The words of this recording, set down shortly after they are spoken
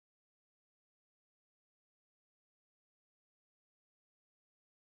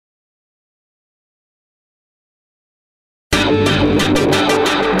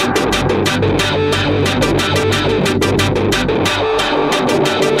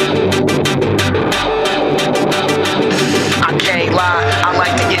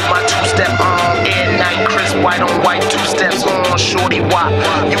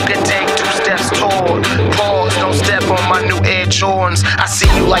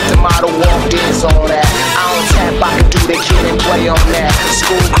model walk-ins on that. I don't tap, I can do the kid and play on that.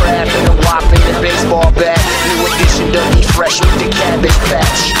 School crab and a whop in the baseball bat. New edition Dougie Fresh with the cabbage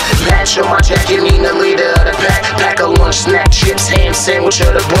patch. Patch on my jacket, mean the leader of the pack. Pack a lunch, snack, chips, ham sandwich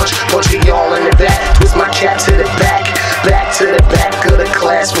of the bunch. Bunch of y'all in the back, twist my cap to the back. Back to the back of the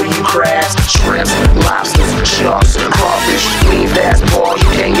class for you crabs, shrimps, lobsters, sharks, crawfish. Leave ass ball, you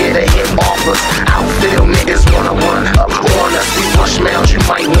can't get a hit off us. Outfield niggas wanna run up on us. We rush mouths, you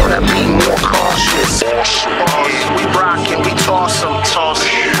might wanna be more cautious. We rockin', we toss 'em,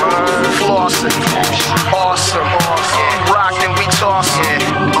 flossin', awesome. We rockin', we toss 'em,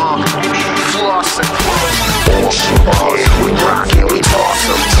 flossin', awesome. We rockin', we toss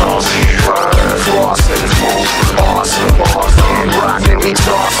 'em, flossin', awesome. We rockin', we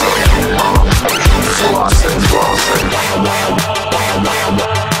toss 'em, flossin'.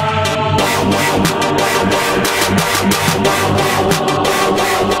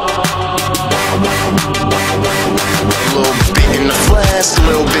 Little bit in the flask, a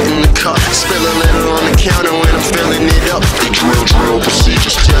little bit in the cup. Spill a little on the counter when I'm filling it up. The drill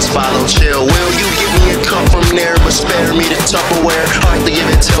procedures, just follow, chill. Will you give me a cup from there, but spare me the Tupperware? Hard to give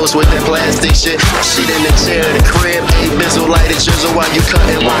it toast with that plastic shit. My shit in the chair, the crib, hey, bizzle, light a drizzle while you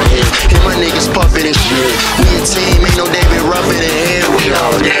cutting my hair. And my niggas puffin' and shit. We a team, ain't no David Ruffin in here. We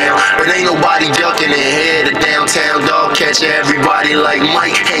all down, but ain't nobody ducking in here. The downtown dog catch everybody like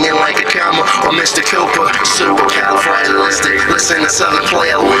Mike, hanging like a camera or Mr. Cooper. Super califragilistic. Listen to Southern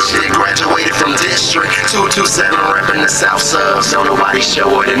play, I wish they graduated from District 227, reppin' the South Subs. Don't nobody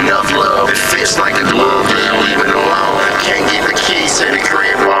show it enough love. It fits like a glove, man, leave it alone. Can't get the keys to the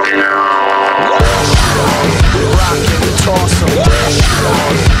crib walking on. Rockin', we toss 'em.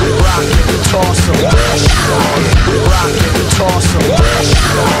 Rockin', we toss 'em. Rockin', we toss 'em.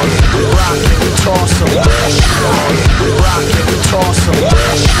 Rockin', we toss 'em. Rockin', we toss 'em.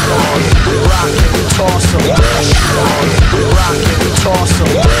 Rockin', we toss 'em. Rockin', we toss 'em.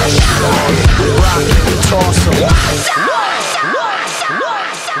 Rockin', we toss 'em.